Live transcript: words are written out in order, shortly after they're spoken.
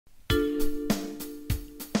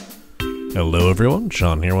Hello everyone,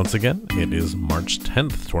 Sean here once again. It is March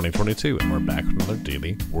 10th, 2022, and we're back with another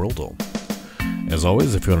daily Worldle. As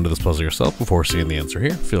always, if you want to do this puzzle yourself before seeing the answer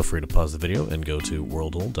here, feel free to pause the video and go to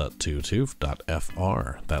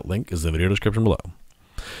worldle.tutu.fr. That link is in the video description below.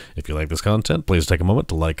 If you like this content, please take a moment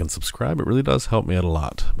to like and subscribe. It really does help me out a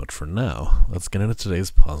lot. But for now, let's get into today's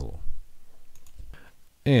puzzle.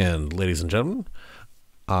 And ladies and gentlemen,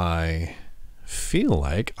 I feel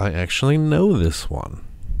like I actually know this one.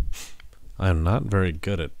 I'm not very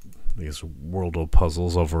good at these Worldle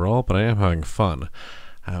puzzles overall, but I am having fun.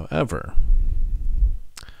 However,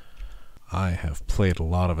 I have played a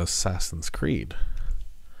lot of Assassin's Creed,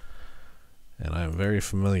 and I'm very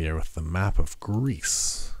familiar with the map of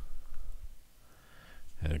Greece.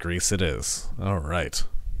 And Greece it is. Alright.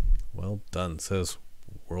 Well done, says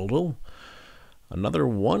Worldle. Another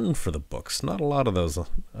one for the books. Not a lot of those.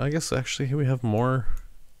 I guess actually we have more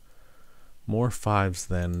fives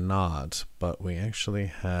than not, but we actually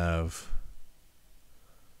have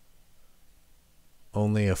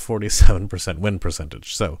only a 47% win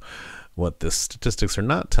percentage. So what the statistics are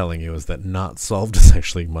not telling you is that not solved is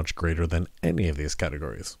actually much greater than any of these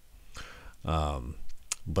categories.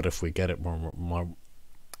 But if we get it we're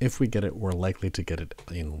likely to get it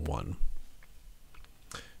in one.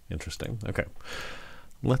 Interesting. Okay,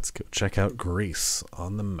 let's go check out Greece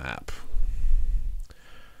on the map.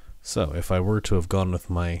 So if I were to have gone with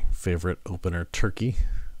my favorite opener, Turkey,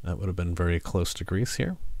 that would have been very close to Greece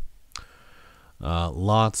here.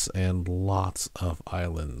 Lots and lots of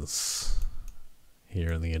islands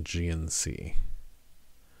here in the Aegean Sea.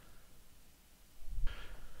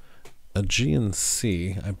 Aegean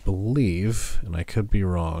Sea, I believe, and I could be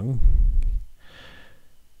wrong,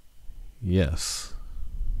 yes.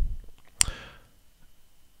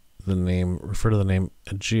 Refer to the name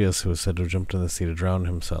Aegeus, who was said to have jumped in the sea to drown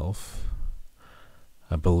himself.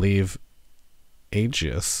 I believe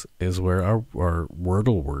Aegeus is where our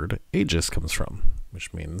Worldle word Aegis comes from,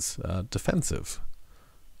 which means defensive.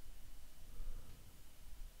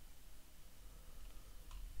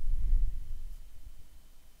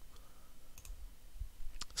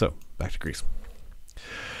 So, back to Greece.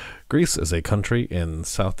 Greece is a country in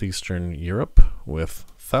southeastern Europe with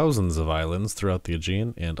thousands of islands throughout the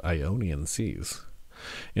Aegean and Ionian seas.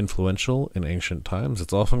 Influential in ancient times,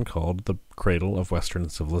 it's often called the cradle of Western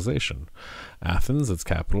civilization. Athens, its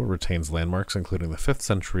capital, retains landmarks including the 5th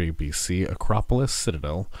century BC Acropolis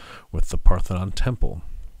Citadel with the Parthenon Temple.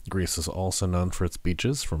 Greece is also known for its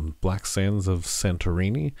beaches, from black sands of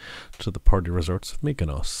Santorini to the party resorts of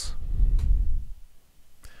Mykonos.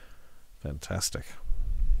 Fantastic.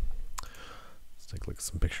 Let's take a look at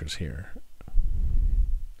some pictures here.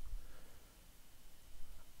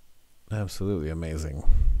 Absolutely amazing.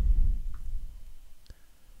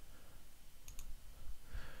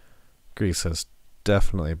 Greece has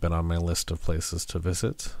definitely been on my list of places to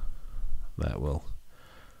visit. That will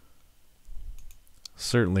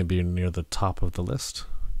certainly be near the top of the list,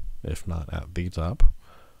 if not at the top.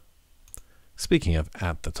 Speaking of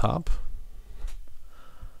at the top,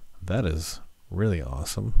 that is really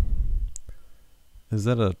awesome. Is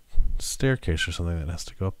that a staircase or something that has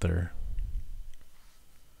to go up there?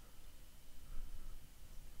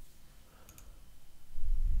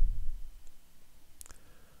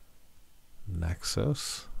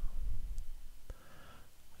 Naxos.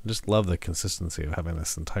 I just love the consistency of having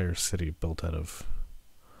this entire city built out of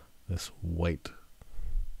this white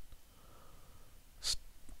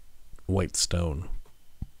stone.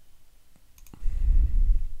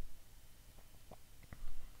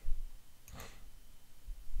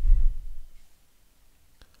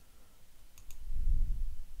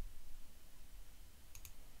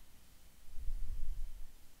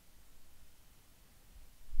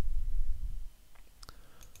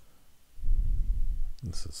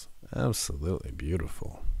 This is absolutely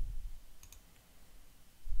beautiful.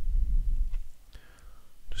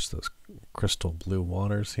 Just those crystal blue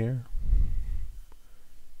waters here.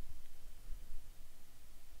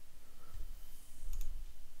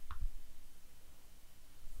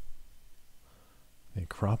 The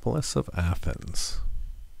Acropolis of Athens.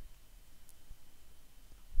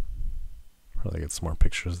 Probably get some more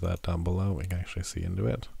pictures of that down below. We can actually see into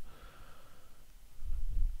it.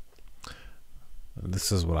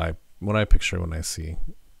 This is what I picture when I see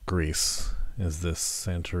Greece, is this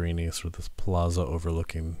Santorini, sort of this plaza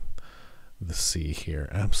overlooking the sea here.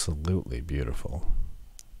 Absolutely beautiful.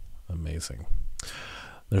 Amazing.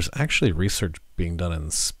 There's actually research being done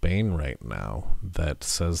in Spain right now that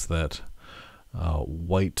says that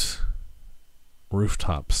white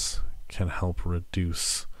rooftops can help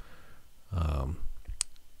reduce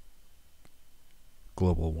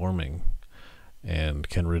global warming and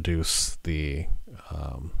can reduce the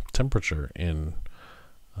temperature in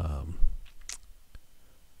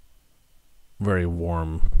very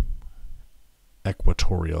warm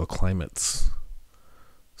equatorial climates.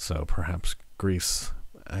 So perhaps Greece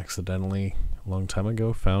accidentally, a long time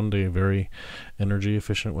ago, found a very energy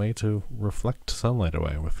efficient way to reflect sunlight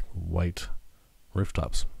away with white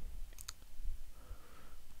rooftops.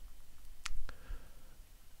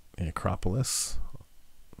 The Acropolis,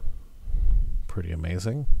 pretty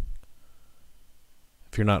amazing.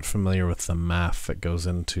 If you're not familiar with the math that goes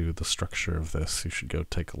into the structure of this, you should go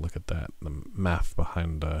take a look at that. The math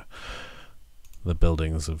behind the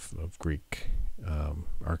buildings of Greek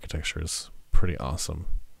architecture is pretty awesome.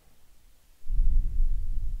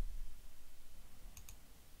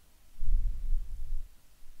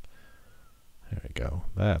 There we go.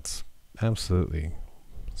 That's absolutely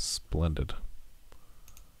splendid.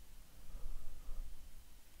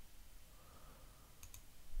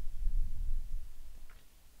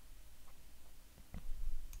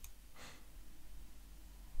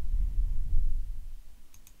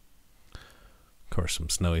 Of course, some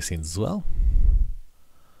snowy scenes as well.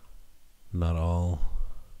 Not all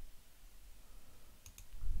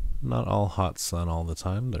hot sun all the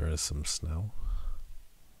time. There is some snow.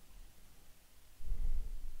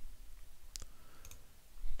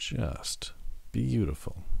 Just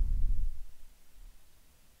beautiful.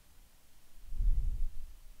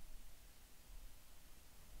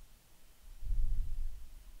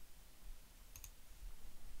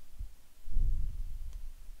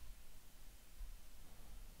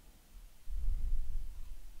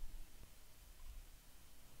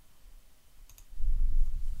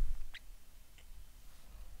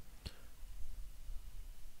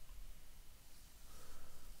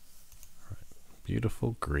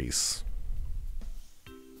 Beautiful Greece.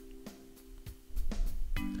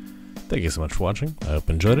 Thank you so much for watching. I hope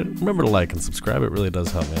you enjoyed it. Remember to like and subscribe. It really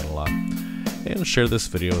does help me out a lot. And share this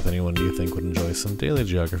video with anyone you think would enjoy some daily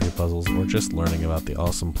geography puzzles or just learning about the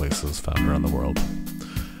awesome places found around the world.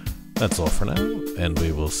 That's all for now, and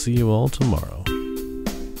we will see you all tomorrow.